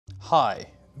Hi,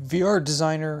 VR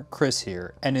designer Chris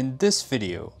here, and in this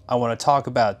video I want to talk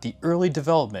about the early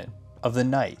development of the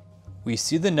Knight. We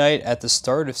see the Knight at the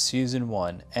start of Season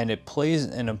 1 and it plays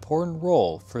an important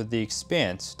role for the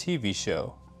Expanse TV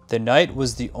show. The Knight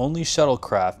was the only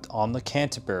shuttlecraft on the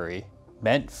Canterbury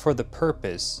meant for the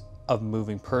purpose of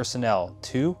moving personnel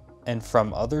to and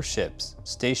from other ships,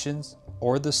 stations,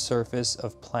 or the surface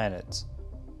of planets.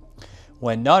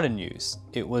 When not in use,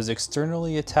 it was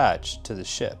externally attached to the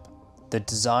ship. The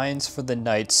designs for the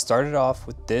Knight started off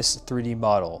with this 3D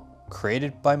model,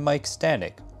 created by Mike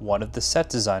Stanek, one of the set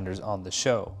designers on the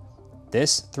show.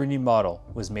 This 3D model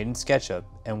was made in SketchUp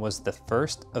and was the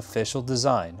first official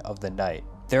design of the Knight.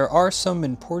 There are some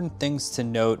important things to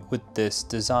note with this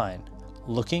design.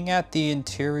 Looking at the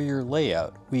interior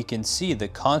layout, we can see the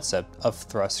concept of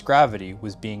thrust gravity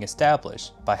was being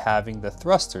established by having the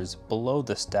thrusters below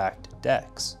the stacked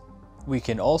decks. We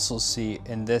can also see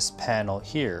in this panel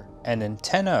here an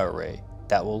antenna array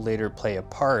that will later play a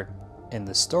part in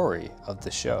the story of the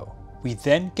show. We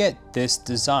then get this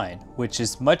design, which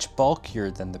is much bulkier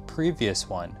than the previous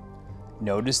one.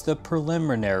 Notice the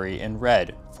preliminary in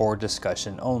red for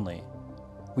discussion only.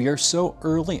 We are so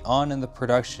early on in the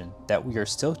production that we are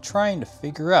still trying to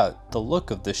figure out the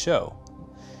look of the show.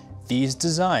 These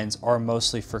designs are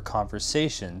mostly for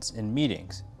conversations and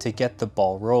meetings to get the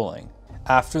ball rolling.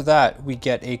 After that, we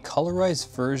get a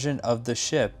colorized version of the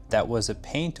ship that was a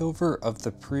paint over of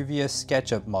the previous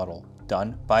SketchUp model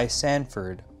done by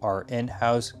Sanford, our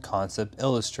in-house concept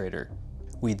illustrator.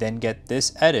 We then get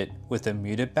this edit with a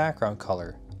muted background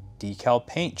color, decal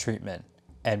paint treatment,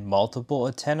 and multiple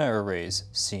antenna arrays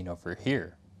seen over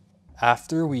here.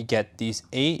 After we get these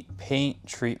 8 paint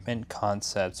treatment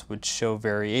concepts which show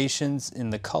variations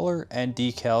in the color and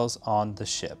decals on the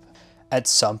ship. At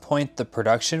some point the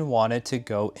production wanted to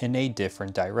go in a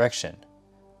different direction.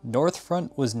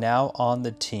 Northfront was now on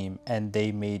the team and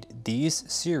they made these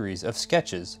series of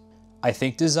sketches. I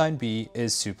think Design B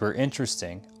is super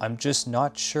interesting. I'm just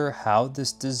not sure how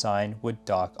this design would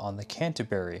dock on the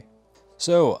Canterbury.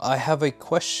 So I have a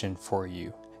question for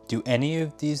you. Do any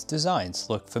of these designs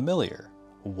look familiar?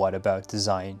 What about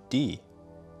Design D?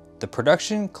 The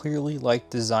production clearly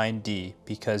liked Design D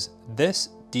because this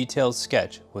detailed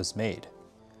sketch was made.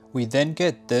 We then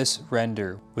get this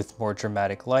render with more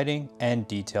dramatic lighting and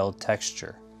detailed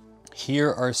texture.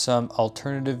 Here are some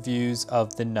alternative views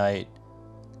of the Knight.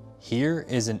 Here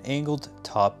is an angled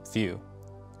top view,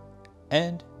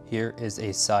 and here is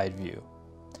a side view.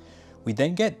 We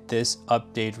then get this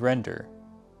update render.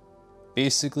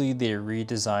 Basically, they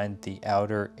redesigned the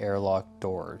outer airlock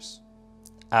doors.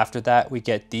 After that, we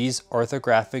get these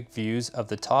orthographic views of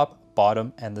the top,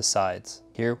 bottom, and the sides.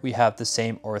 Here we have the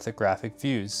same orthographic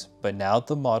views, but now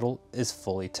the model is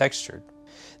fully textured.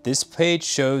 This page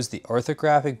shows the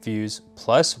orthographic views,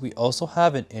 plus we also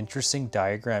have an interesting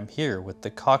diagram here with the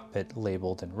cockpit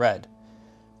labeled in red.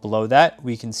 Below that,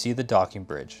 we can see the docking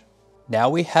bridge. Now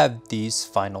we have these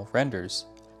final renders.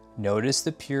 Notice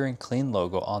the pure and clean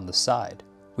logo on the side.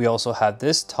 We also have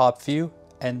this top view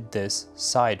and this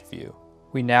side view.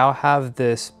 We now have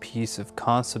this piece of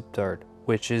concept art,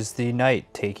 which is the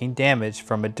Knight taking damage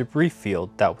from a debris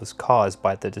field that was caused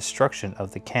by the destruction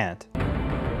of the Cant.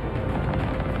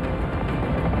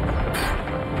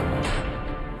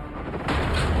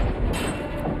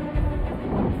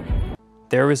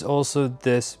 There is also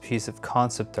this piece of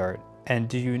concept art, and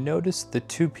do you notice the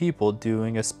 2 people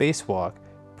doing a spacewalk?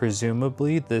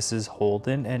 Presumably this is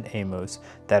Holden and Amos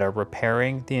that are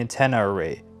repairing the antenna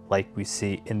array like we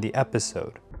see in the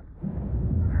episode.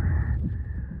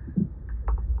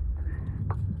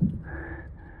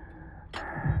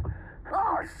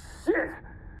 Oh shit!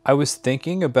 I was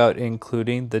thinking about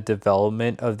including the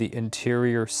development of the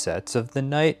interior sets of the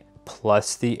Knight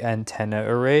plus the antenna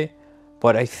array,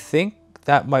 but I think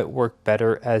that might work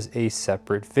better as a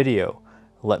separate video.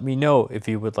 Let me know if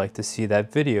you would like to see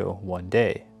that video one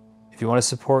day. If you want to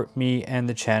support me and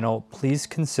the channel, please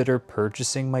consider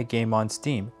purchasing my game on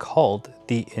Steam called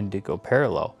The Indigo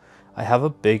Parallel. I have a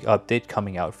big update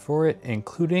coming out for it,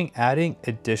 including adding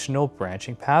additional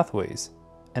branching pathways.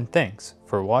 And thanks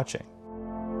for watching.